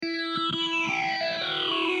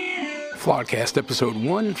Flawedcast episode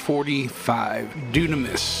 145,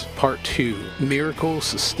 Dunamis, part 2, Miracles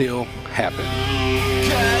Still Happen.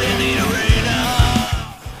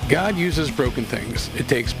 God uses broken things. It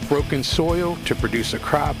takes broken soil to produce a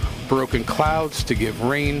crop, broken clouds to give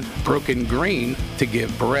rain, broken grain to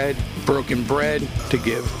give bread, broken bread to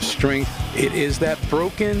give strength. It is that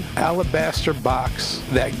broken alabaster box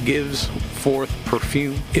that gives forth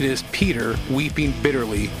perfume. It is Peter weeping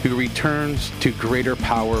bitterly who returns to greater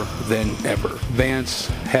power than ever. Vance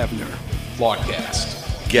Havner.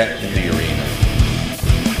 Flawedcast. Get in the arena.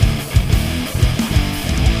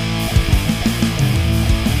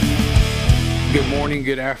 Good morning,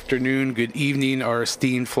 good afternoon, good evening, our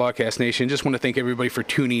esteemed Flawedcast Nation. Just want to thank everybody for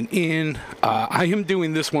tuning in. I am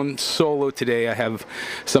doing this one solo today. I have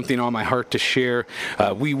something on my heart to share.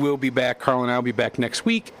 We will be back, Carl and I will be back next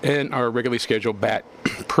week in our regularly scheduled BAT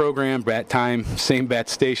program, BAT time, same BAT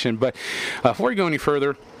station. But before we go any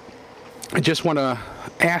further, I just want to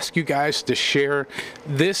ask you guys to share.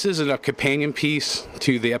 This is a companion piece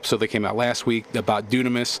to the episode that came out last week about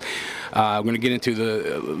Dunamis. I'm going to get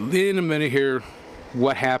into in a minute here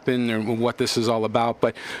what happened and what this is all about.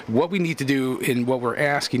 But what we need to do and what we're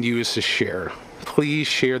asking you is to share. Please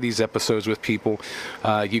share these episodes with people.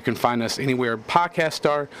 You can find us anywhere podcasts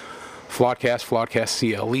are. Flawedcast, Flawedcast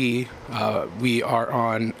CLE. We are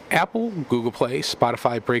on Apple, Google Play,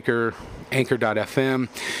 Spotify, Breaker, Anchor.fm.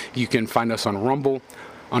 You can find us on Rumble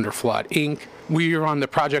under Flawed Inc. We are on the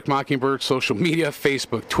Project Mockingbird social media,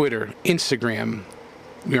 Facebook, Twitter, Instagram.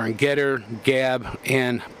 We are on Getter, Gab,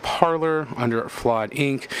 and Parler under Flawed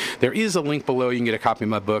Inc. There is a link below. You can get a copy of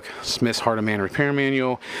my book, Smith's Heart of Man Repair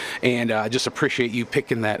Manual. And I just appreciate you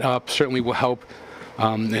picking that up. Certainly will help.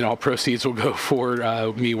 And all proceeds will go for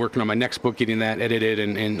me working on my next book, getting that edited,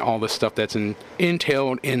 and all the stuff that's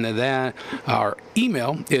entailed into that. Our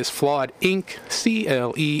email is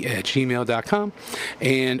flawedinc@gmail.com.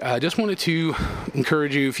 And I just wanted to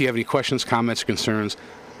encourage you, if you have any questions, comments, concerns,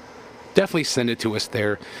 definitely send it to us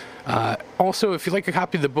there. Also, if you'd like a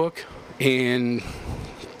copy of the book, and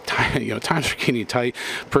times are getting tight,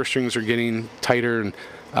 purse strings are getting tighter, and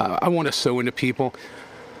I want to sew into people,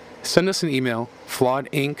 send us an email,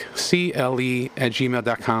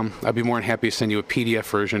 flawedinc@gmail.com. I'd be more than happy to send you a PDF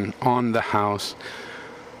version on the house.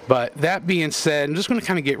 But that being said, I'm just going to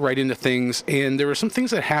kind of get right into things. And there were some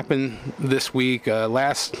things that happened this week,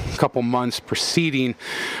 last couple months preceding.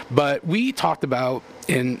 But we talked about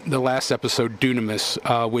in the last episode, Dunamis,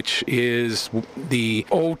 which is the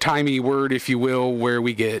old-timey word, if you will, where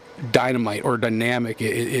we get dynamite or dynamic.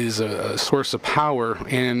 It is a source of power.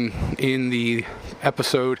 And in the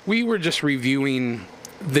episode, we were just reviewing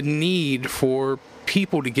the need for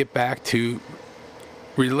people to get back to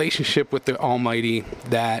relationship with the Almighty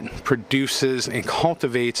that produces and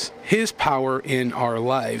cultivates His power in our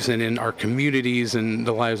lives and in our communities and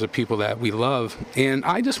the lives of people that we love. And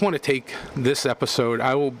I just want to take this episode,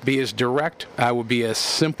 I will be as direct, I will be as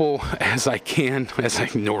simple as I can, as I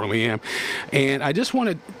normally am. And I just want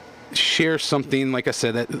to share something, like I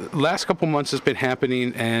said, that last couple months has been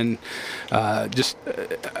happening, and I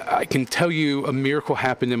can tell you a miracle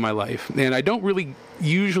happened in my life. And I don't really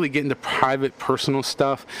usually get into private, personal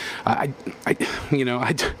stuff. I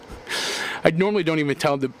normally don't even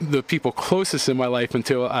tell the people closest in my life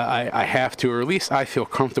until I have to, or at least I feel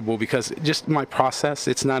comfortable, because just my process,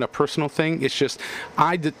 it's not a personal thing. It's just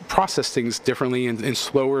I process things differently and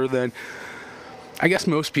slower than I guess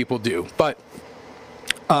most people do. But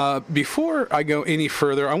before I go any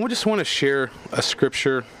further, I just want to share a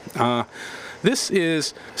scripture. This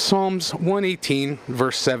is Psalms 118,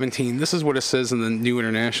 verse 17. This is what it says in the New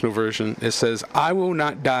International Version. It says, "I will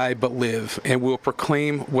not die but live, and will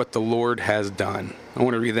proclaim what the Lord has done." I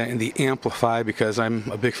want to read that in the Amplify because I'm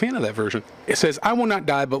a big fan of that version. It says, "I will not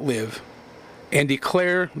die but live, and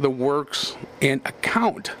declare the works and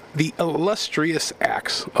account the illustrious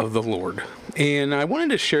acts of the Lord." And I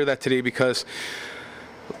wanted to share that today because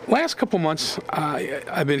last couple months,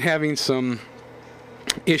 I've been having some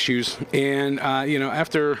issues, and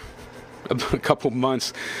after a couple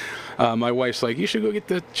months, my wife's like, "You should go get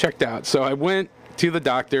that checked out." So I went to the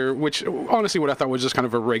doctor, which honestly, what I thought was just kind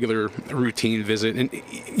of a regular routine visit. And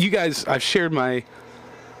you guys, I've shared my,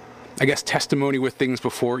 I guess, testimony with things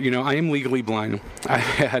before. I am legally blind. I've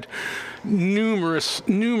had numerous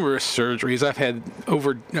surgeries. I've had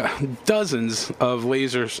over dozens of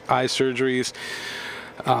laser eye surgeries.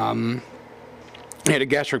 I had a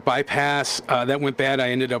gastric bypass that went bad.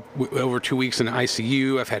 I ended up over 2 weeks in the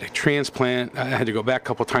ICU. I've had a transplant. I had to go back a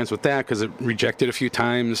couple times with that because it rejected a few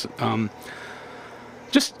times.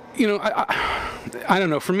 I don't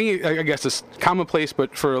know. For me, I guess it's commonplace,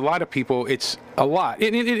 but for a lot of people, it's a lot.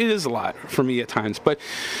 It is a lot for me at times. But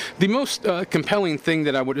the most compelling thing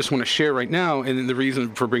that I would just want to share right now, and the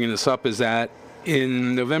reason for bringing this up, is that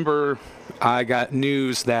in November, I got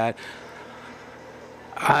news that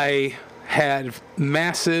I had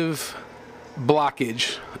massive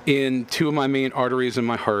blockage in two of my main arteries in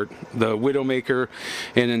my heart, the widowmaker,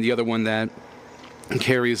 and then the other one that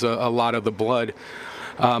carries a lot of the blood.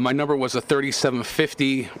 My number was a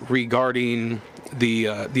 3750 regarding the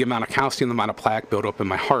amount of calcium, the amount of plaque built up in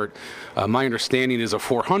my heart. My understanding is a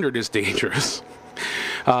 400 is dangerous.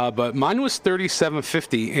 But mine was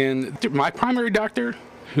 3750, and my primary doctor,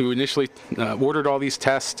 who initially ordered all these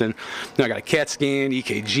tests, and I got a CAT scan,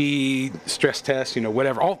 EKG, stress test,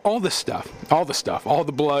 whatever, all this stuff, all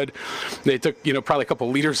the blood. They took, probably a couple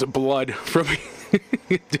liters of blood from me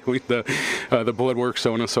doing the blood work,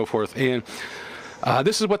 so on and so forth. And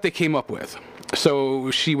this is what they came up with.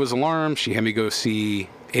 So she was alarmed. She had me go see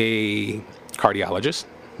a cardiologist.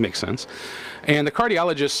 Makes sense. And the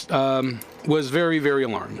cardiologist was very, very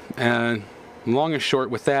alarmed. And long and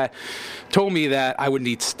short with that, told me that I would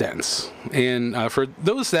need stents. And for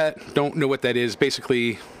those that don't know what that is,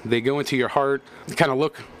 basically they go into your heart, kind of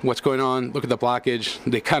look what's going on, look at the blockage.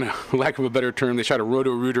 They kind of, lack of a better term, they try to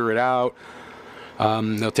roto-rooter it out.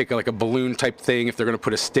 They'll take like a balloon type thing if they're going to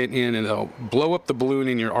put a stent in, and they'll blow up the balloon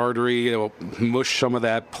in your artery. They'll mush some of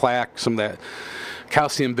that plaque, some of that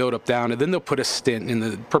calcium buildup down, and then they'll put a stent. And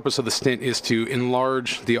the purpose of the stent is to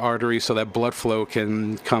enlarge the artery so that blood flow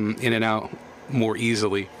can come in and out more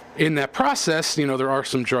easily. In that process, there are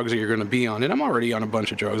some drugs that you're going to be on, and I'm already on a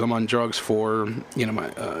bunch of drugs. I'm on drugs for,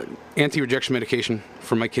 my anti-rejection medication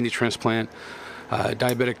for my kidney transplant,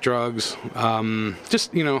 diabetic drugs,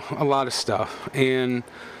 just, a lot of stuff. And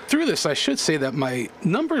through this, I should say that my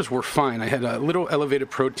numbers were fine. I had a little elevated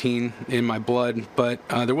protein in my blood, but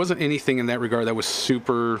there wasn't anything in that regard that was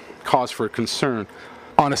super cause for concern.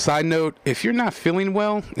 On a side note, if you're not feeling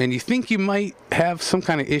well and you think you might have some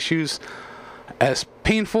kind of issues, as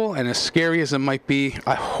painful and as scary as it might be,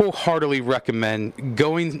 I wholeheartedly recommend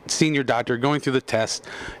seeing your doctor, going through the test,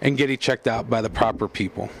 and getting checked out by the proper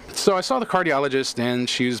people. So I saw the cardiologist, and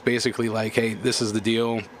she was basically like, hey, this is the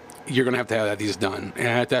deal. You're going to have these done. And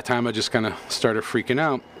at that time, I just kind of started freaking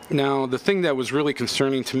out. Now, the thing that was really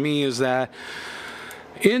concerning to me is that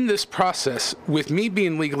in this process, with me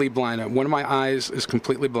being legally blind, one of my eyes is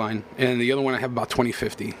completely blind, and the other one I have about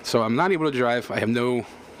 20/50. So I'm not able to drive. I have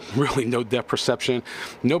really no depth perception,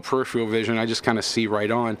 no peripheral vision. I just kind of see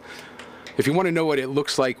right on. If you want to know what it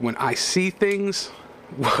looks like when I see things,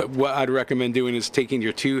 what I'd recommend doing is taking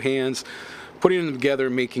your two hands, putting them together,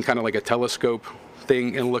 making kind of like a telescope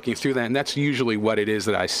thing, and looking through that. And that's usually what it is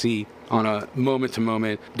that I see on a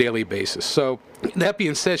moment-to-moment daily basis. So that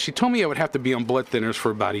being said, she told me I would have to be on blood thinners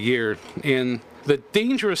for about a year. And the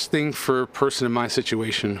dangerous thing for a person in my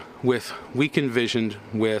situation, with weakened vision,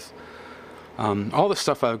 with all the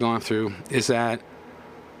stuff I've gone through, is that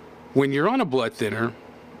when you're on a blood thinner,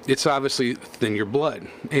 it's obviously thin your blood.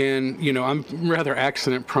 And, I'm rather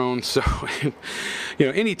accident prone, so,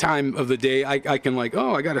 any time of the day I can I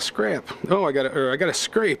got to scrap. Oh, I got to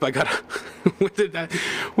scrape.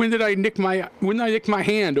 When did I nick my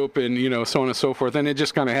hand open, so on and so forth. And it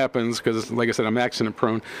just kind of happens because, like I said, I'm accident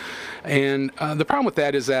prone. And the problem with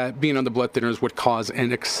that is that being on the blood thinners would cause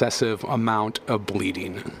an excessive amount of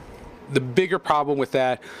bleeding. The bigger problem with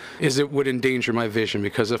that is it would endanger my vision,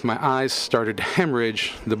 because if my eyes started to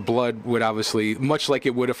hemorrhage, the blood would obviously, much like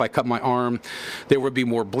it would if I cut my arm, there would be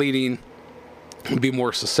more bleeding, be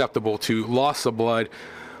more susceptible to loss of blood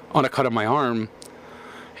on a cut of my arm.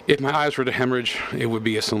 If my eyes were to hemorrhage, it would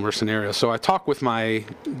be a similar scenario. So I talked with my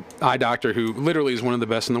eye doctor, who literally is one of the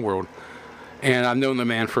best in the world. And I've known the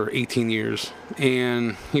man for 18 years.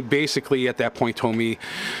 And he basically at that point told me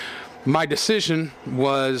my decision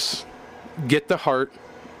was get the heart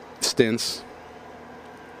stents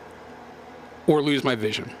or lose my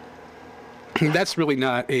vision. That's really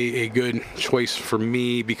not a good choice for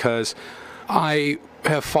me, because I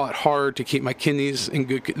have fought hard to keep my kidney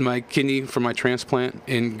for my transplant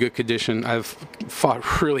in good condition. I've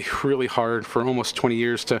fought really, really hard for almost 20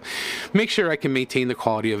 years to make sure I can maintain the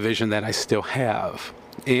quality of vision that I still have.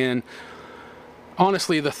 And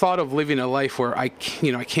honestly, the thought of living a life where I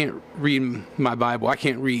can't read my Bible, I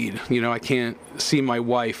can't read, I can't see my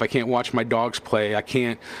wife, I can't watch my dogs play, I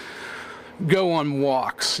can't go on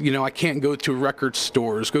walks, I can't go to record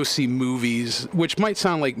stores, go see movies, which might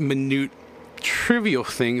sound like minute, trivial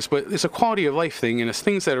things, but it's a quality of life thing, and it's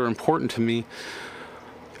things that are important to me.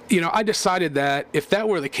 I decided that if that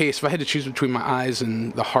were the case, if I had to choose between my eyes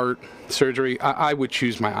and the heart surgery, I would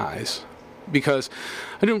choose my eyes. because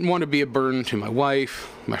I didn't want to be a burden to my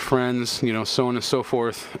wife, my friends, so on and so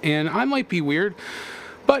forth. And I might be weird,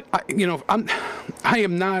 but I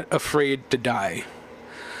am not afraid to die.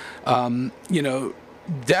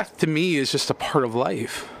 Death to me is just a part of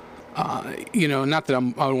life. Not that I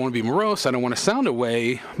don't want to be morose, I don't want to sound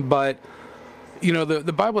away, but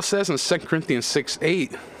the Bible says in 2 Corinthians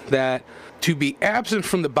 6:8 that to be absent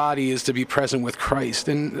from the body is to be present with Christ.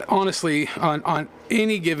 And honestly, on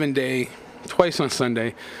any given day, twice on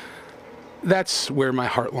Sunday, that's where my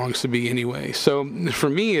heart longs to be anyway. So for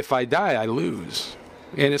me, if I die, I lose.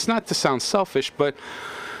 And it's not to sound selfish, but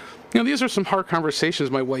these are some hard conversations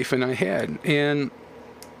my wife and I had. And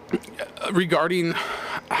regarding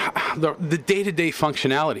the day-to-day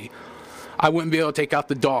functionality, I wouldn't be able to take out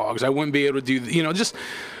the dogs. I wouldn't be able to do, just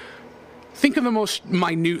think of the most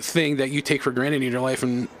minute thing that you take for granted in your life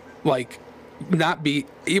and not be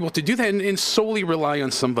able to do that and solely rely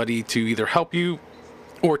on somebody to either help you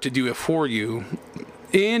or to do it for you,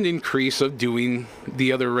 and increase of doing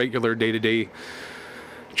the other regular day-to-day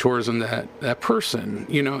chores on that person,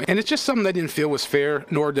 and it's just something I didn't feel was fair,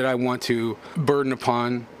 nor did I want to burden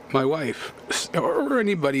upon my wife or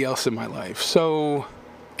anybody else in my life. So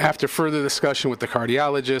after further discussion with the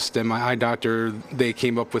cardiologist and my eye doctor, they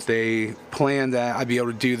came up with a plan that I'd be able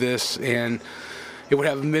to do this and it would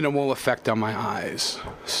have minimal effect on my eyes.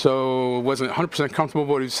 So it wasn't 100% comfortable,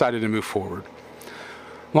 but we decided to move forward.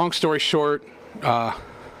 Long story short,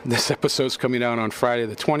 this episode's coming out on Friday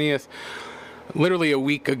the 20th. Literally a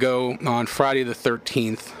week ago, on Friday the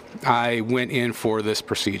 13th, I went in for this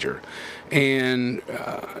procedure. And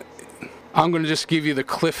I'm going to just give you the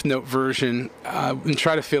Cliff Note version and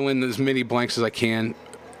try to fill in as many blanks as I can.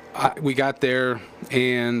 We got there,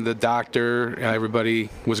 and the doctor, everybody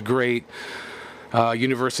was great.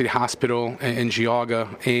 University Hospital in Geauga,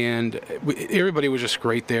 and everybody was just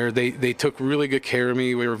great there. They took really good care of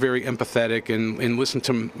me. We were very empathetic and listened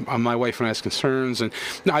to my wife and I's concerns. And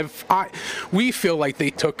we feel like they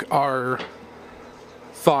took our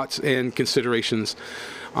thoughts and considerations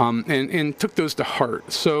and took those to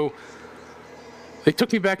heart. So they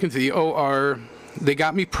took me back into the OR. They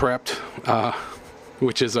got me prepped,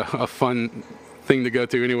 which is a fun thing to go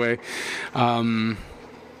to anyway.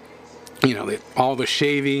 All the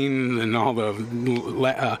shaving and all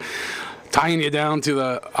the tying you down to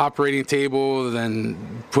the operating table,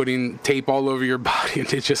 then putting tape all over your body.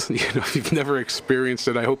 And it just, if you've never experienced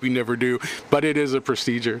it, I hope you never do. But it is a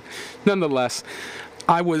procedure. Nonetheless,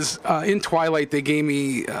 I was in twilight. They gave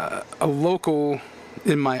me a local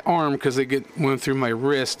in my arm because went through my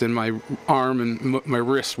wrist, and my arm and my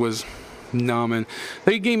wrist was numb. And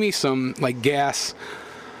they gave me some gas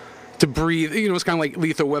to breathe. It's kind of like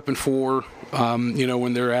Lethal Weapon 4,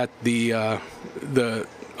 when they're at the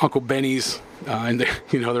Uncle Benny's, and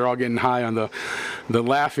they're all getting high on the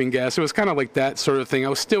laughing gas. It was kind of like that sort of thing. I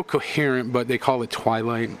was still coherent, but they call it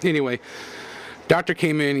twilight. Anyway, doctor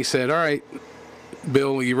came in. He said, "All right,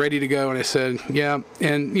 Bill, are you ready to go?" And I said, "Yeah."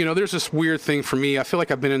 And there's this weird thing for me. I feel like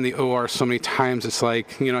I've been in the OR so many times. It's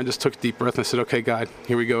like, I just took a deep breath and I said, "Okay, God,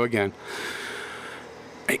 here we go again."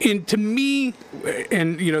 And to me,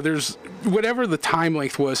 and there's whatever the time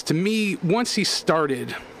length was, to me, once he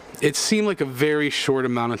started, it seemed like a very short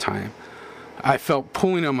amount of time. I felt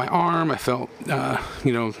pulling on my arm. I felt,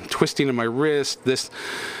 twisting on my wrist.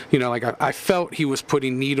 I felt he was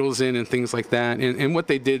putting needles in and things like that. And what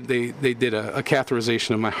they did, they did a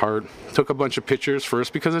catheterization of my heart. Took a bunch of pictures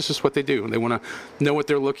first because that's just what they do. They want to know what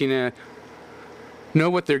they're looking at, know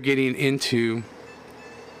what they're getting into.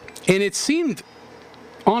 And it seemed,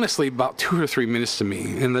 honestly, about 2 or 3 minutes to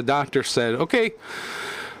me. And the doctor said, "Okay,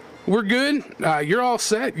 we're good. You're all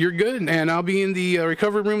set. You're good. And I'll be in the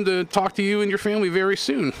recovery room to talk to you and your family very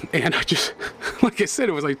soon." And I just, like I said,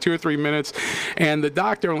 it was like 2 or 3 minutes. And the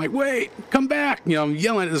doctor, I'm like, "Wait, come back." I'm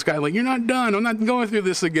yelling at this guy, like, "You're not done. I'm not going through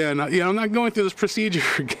this again. I'm not going through this procedure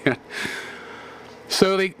again."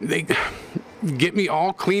 So they get me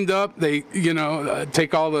all cleaned up. They,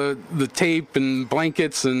 take all the tape and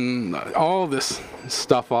blankets and all this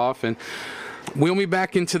stuff off and wheel me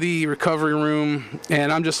back into the recovery room.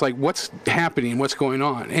 And I'm just like, what's happening? What's going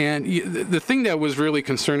on? And the thing that was really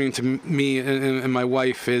concerning to me and my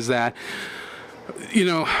wife is that,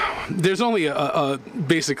 there's only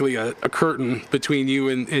basically a curtain between you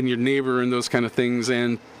and your neighbor and those kind of things.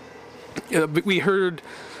 And we heard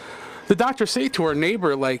the doctor say to our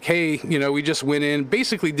neighbor, like, "Hey, we just went in,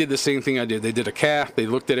 basically did the same thing I did. They did a cath, they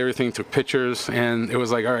looked at everything, took pictures, and it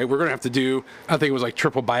was like, all right, we're going to have to do," I think it was like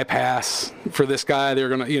triple bypass for this guy. They were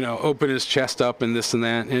going to, open his chest up and this and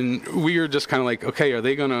that. And we were just kind of like, okay, are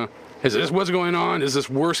they going to, is this what's going on? Is this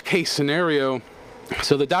worst case scenario?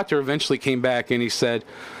 So the doctor eventually came back and he said,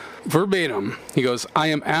 verbatim, he goes, I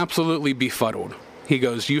am absolutely befuddled. He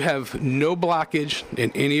goes, you have no blockage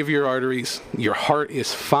in any of your arteries. Your heart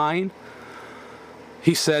is fine.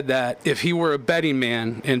 He said that if he were a betting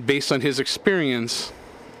man, and based on his experience,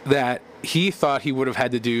 that he thought he would have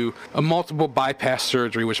had to do a multiple bypass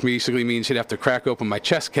surgery, which basically means he'd have to crack open my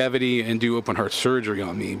chest cavity and do open heart surgery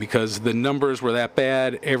on me because the numbers were that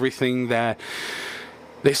bad. Everything that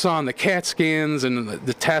they saw in the CAT scans and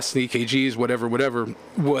the tests, the EKGs, whatever,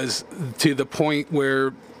 was to the point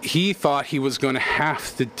where he thought he was going to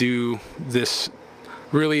have to do this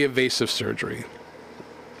really invasive surgery.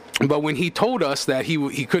 But when he told us that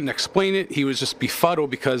he couldn't explain it, he was just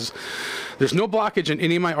befuddled because there's no blockage in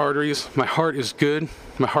any of my arteries. My heart is good.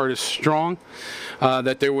 My heart is strong.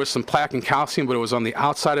 That there was some plaque and calcium, but it was on the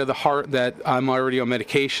outside of the heart that I'm already on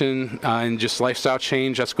medication and just lifestyle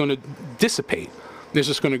change. That's going to dissipate. It's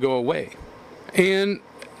just going to go away. And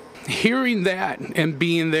hearing that and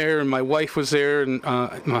being there, and my wife was there, and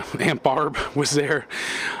my Aunt Barb was there.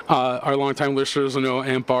 Our longtime listeners will know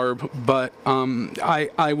Aunt Barb, but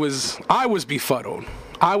I was befuddled.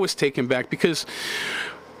 I was taken back because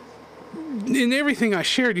in everything I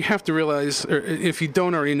shared, you have to realize, or if you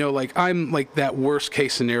don't already know, like I'm like that worst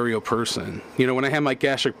case scenario person. You know, when I had my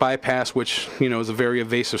gastric bypass, which is a very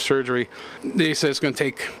invasive surgery, they said it's going to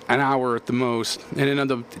take an hour at the most, and it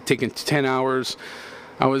ended up taking 10 hours.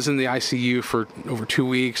 I was in the ICU for over 2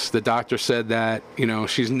 weeks. The doctor said that,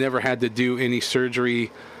 she's never had to do any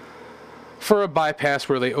surgery for a bypass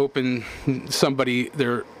where they open somebody,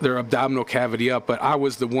 their abdominal cavity up, but I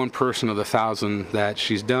was the one person of the 1,000 that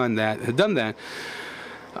she's done that, had done that.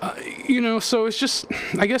 So it's just,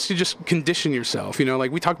 I guess you just condition yourself,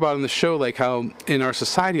 like we talk about in the show, like how in our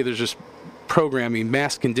society there's just programming,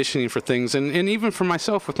 mass conditioning for things, and even for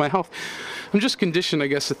myself with my health, I'm just conditioned, I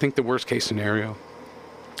guess, to think the worst case scenario.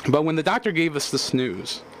 But when the doctor gave us this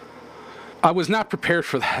news, I was not prepared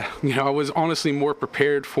for that. I was honestly more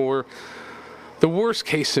prepared for the worst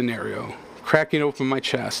case scenario, cracking open my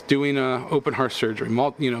chest, doing a open heart surgery,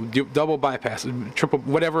 double bypass, triple,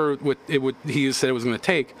 whatever he said it was going to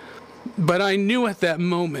take. But I knew at that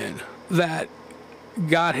moment that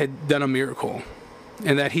God had done a miracle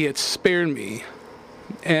and that he had spared me.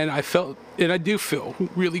 And I do feel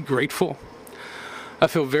really grateful. I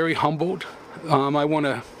feel very humbled. I want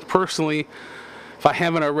to personally, if I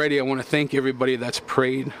haven't already, I want to thank everybody that's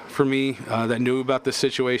prayed for me, that knew about this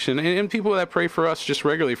situation, and people that pray for us just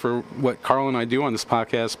regularly for what Carl and I do on this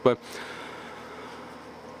podcast. But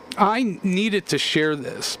I needed to share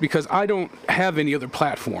this because I don't have any other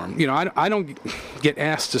platform. I don't get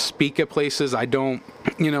asked to speak at places. I don't,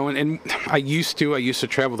 and I used to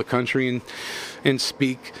travel the country and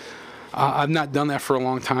speak. I've not done that for a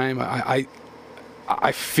long time.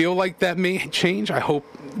 I feel like that may change. I hope,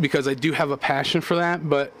 because I do have a passion for that,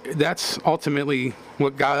 but that's ultimately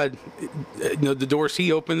what God, the doors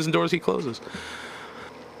he opens and doors he closes.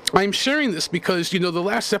 I'm sharing this because, the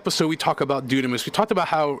last episode we talked about dunamis. We talked about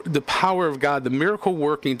how the power of God, the miracle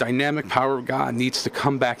working, dynamic power of God needs to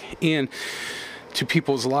come back in to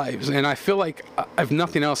people's lives. And I feel like, if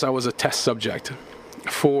nothing else, I was a test subject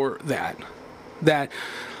for that.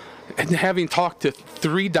 And having talked to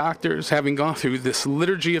 3 doctors, having gone through this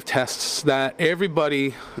liturgy of tests that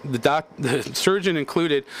everybody, the surgeon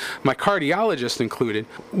included, my cardiologist included,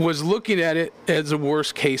 was looking at it as a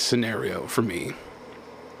worst case scenario for me.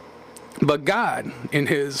 But God, in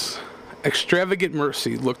his extravagant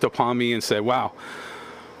mercy, looked upon me and said, wow,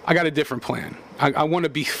 I got a different plan. I want to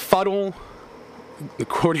befuddle,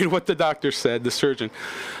 according to what the doctor said, the surgeon,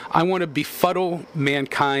 I want to befuddle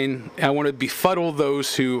mankind. I want to befuddle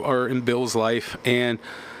those who are in Bill's life and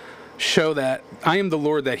show that I am the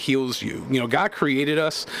Lord that heals you. God created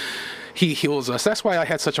us. He heals us. That's why I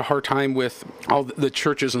had such a hard time with all the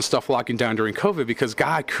churches and stuff locking down during COVID, because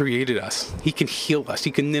God created us. He can heal us.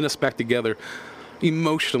 He can knit us back together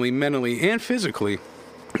emotionally, mentally, and physically.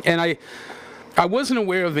 And I wasn't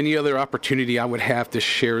aware of any other opportunity I would have to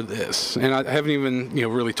share this, and I haven't even,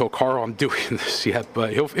 really told Carl I'm doing this yet.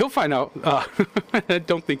 But he'll find out. I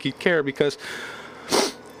don't think he'd care, because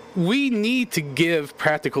we need to give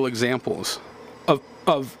practical examples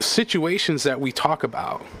of situations that we talk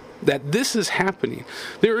about, that this is happening.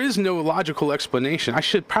 There is no logical explanation. I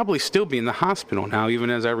should probably still be in the hospital now,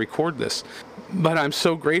 even as I record this. But I'm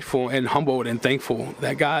so grateful and humbled and thankful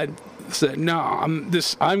that God said, no,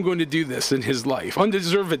 I'm going to do this in his life,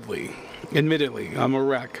 undeservedly. Admittedly, I'm a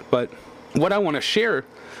wreck. But what I want to share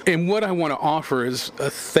and what I want to offer is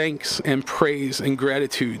a thanks and praise and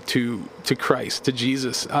gratitude to Christ, to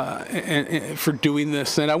Jesus, and for doing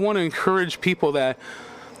this. And I want to encourage people that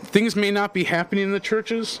things may not be happening in the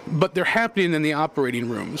churches, but they're happening in the operating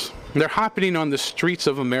rooms. They're happening on the streets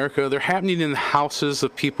of America. They're happening in the houses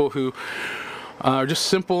of people who are just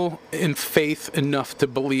simple in faith enough to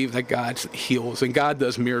believe that God heals and God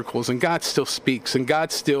does miracles and God still speaks and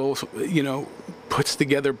God still, puts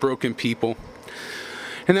together broken people.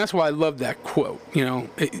 And that's why I love that quote.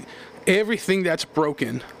 Everything that's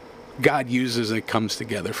broken, God uses and it comes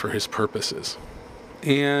together for his purposes.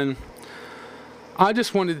 And I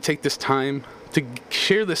just wanted to take this time to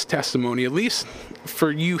share this testimony, at least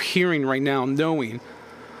for you hearing right now, knowing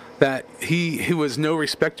that he who is no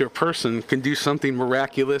respecter of person can do something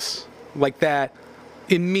miraculous like that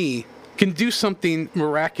in me, can do something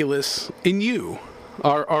miraculous in you,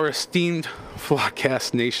 our esteemed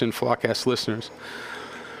Flockcast Nation, Flockcast listeners.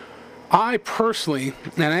 I personally,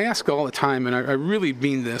 and I ask all the time, and I really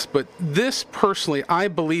mean this, but this personally, I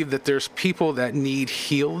believe that there's people that need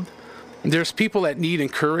healed. There's people that need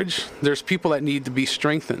encouraged. There's people that need to be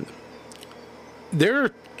strengthened. There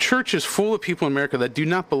are churches full of people in America that do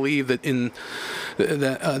not believe that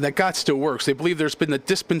that God still works. They believe there's been a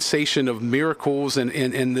dispensation of miracles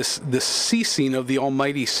and this ceasing of the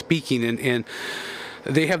Almighty speaking, and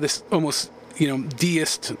they have this almost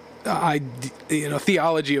deist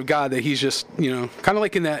theology of God, that he's just kind of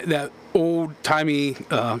like in that old timey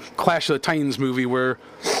Clash of the Titans movie where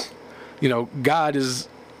God is,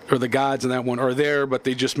 or the gods in that one are there, but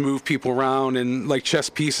they just move people around and like chess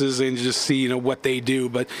pieces and just see what they do.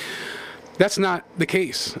 But that's not the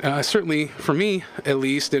case, certainly for me at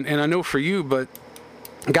least, and I know for you. But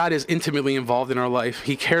God is intimately involved in our life.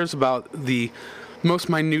 He cares about the most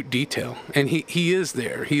minute detail, and he is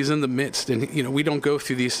there. He's in the midst, and we don't go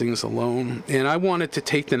through these things alone. And I wanted to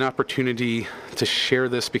take an opportunity to share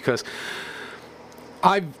this because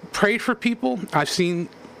I've prayed for people. I've seen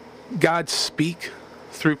God speak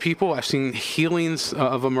through people. I've seen healings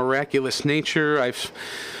of a miraculous nature. I've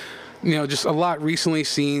just a lot recently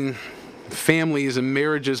seen families and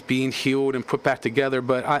marriages being healed and put back together.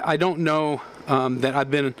 But I don't know that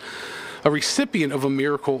I've been a recipient of a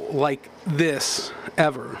miracle like this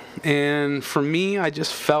ever. And for me, I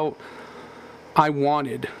just felt I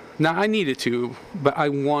wanted, not I needed to, but I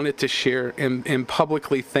wanted to share and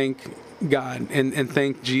publicly thank God and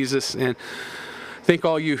thank Jesus and thank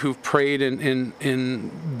all you who've prayed and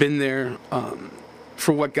been there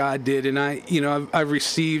for what God did. And I've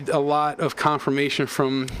received a lot of confirmation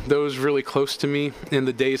from those really close to me in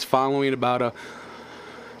the days following about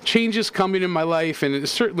changes coming in my life, and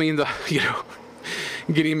it's certainly in the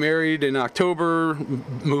getting married in October,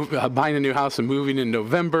 buying a new house and moving in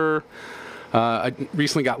November. I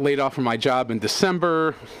recently got laid off from my job in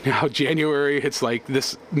December. Now January, it's like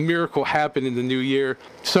this miracle happened in the new year.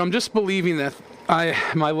 So I'm just believing that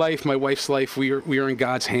my wife's life, we are in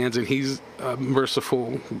God's hands, and he's a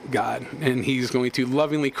merciful God, and he's going to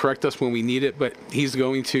lovingly correct us when we need it, but he's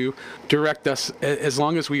going to direct us as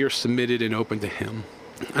long as we are submitted and open to him.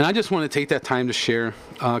 And I just want to take that time to share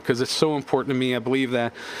because it's so important to me. I believe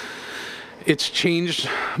that it's changed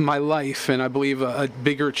my life, and I believe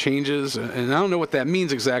bigger changes, and I don't know what that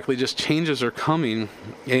means exactly, just changes are coming.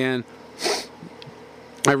 And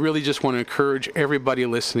I really just want to encourage everybody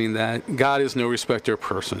listening that God is no respecter of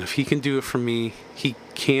person. If he can do it for me, he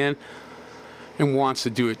can and wants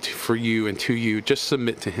to do it for you and to you. Just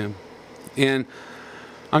submit to him. And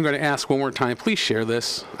I'm going to ask one more time, please share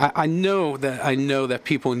this. I know that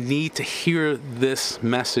people need to hear this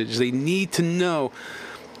message. They need to know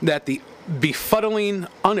that the befuddling,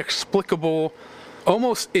 inexplicable,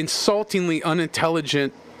 almost insultingly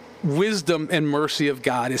unintelligent wisdom and mercy of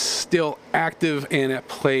God is still active and at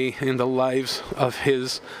play in the lives of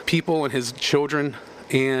his people and his children.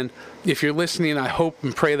 And if you're listening, I hope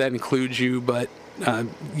and pray that includes you, but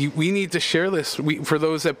we need to share this. For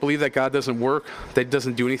those that believe that God doesn't work, that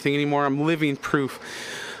doesn't do anything anymore, I'm living proof.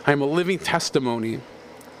 I'm a living testimony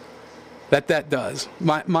that does.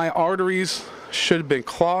 My arteries should have been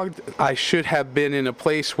clogged. I should have been in a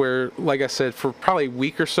place where, like I said, for probably a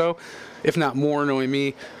week or so, if not more, knowing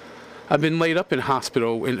me, I've been laid up in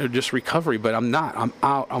hospital and just recovery, but I'm not. I'm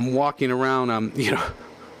out. I'm walking around. I'm,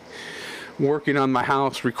 working on my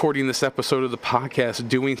house, recording this episode of the podcast,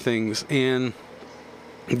 doing things, and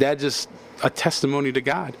that just a testimony to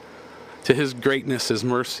God, to his greatness, his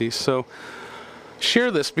mercy. So share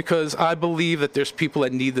this because I believe that there's people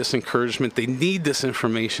that need this encouragement. They need this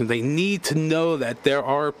information. They need to know that there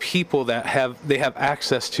are people that they have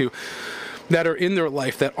access to, that are in their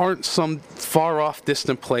life, that aren't some far off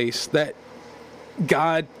distant place, that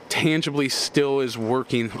God tangibly still is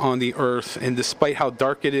working on the earth. And despite how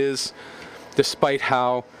dark it is, despite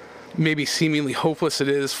how maybe seemingly hopeless it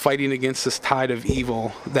is fighting against this tide of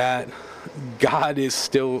evil, that God is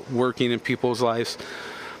still working in people's lives,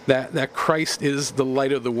 that Christ is the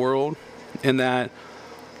light of the world, and that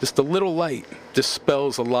just a little light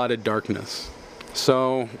dispels a lot of darkness.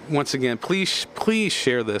 So once again, please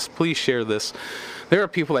share this. Please share this. There are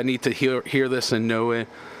people that need to hear this and know it.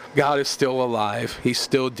 God is still alive. He's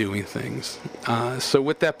still doing things. So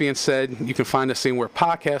with that being said, you can find us anywhere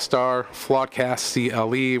podcasts are, Flawedcast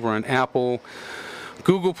CLE. We're on Apple,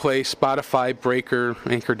 Google Play, Spotify, Breaker,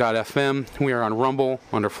 Anchor.fm. We are on Rumble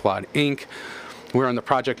under Flawed Inc. We're on the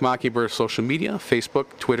Project Mockingbird social media, Facebook,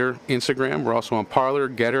 Twitter, Instagram. We're also on Parler,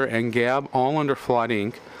 Getter, and Gab, all under Flawed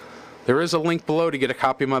Inc. There is a link below to get a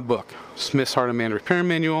copy of my book, Smith's Heart of Man Repair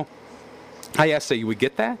Manual. I ask that you would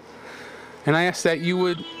get that, and I ask that you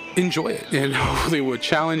would enjoy it, and hopefully it would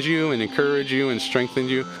challenge you and encourage you and strengthen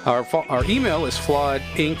you. Our email is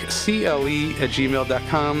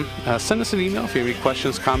flawedinccle@gmail.com. Send us an email if you have any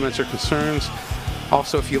questions, comments, or concerns.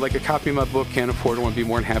 Also, if you'd like a copy of my book, can't afford one, I'd be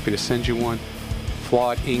more than happy to send you one.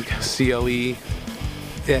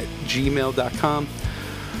 flawedinccle@gmail.com.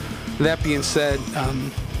 That being said,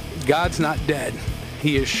 God's not dead.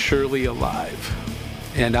 He is surely alive.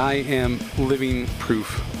 And I am living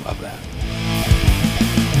proof of that.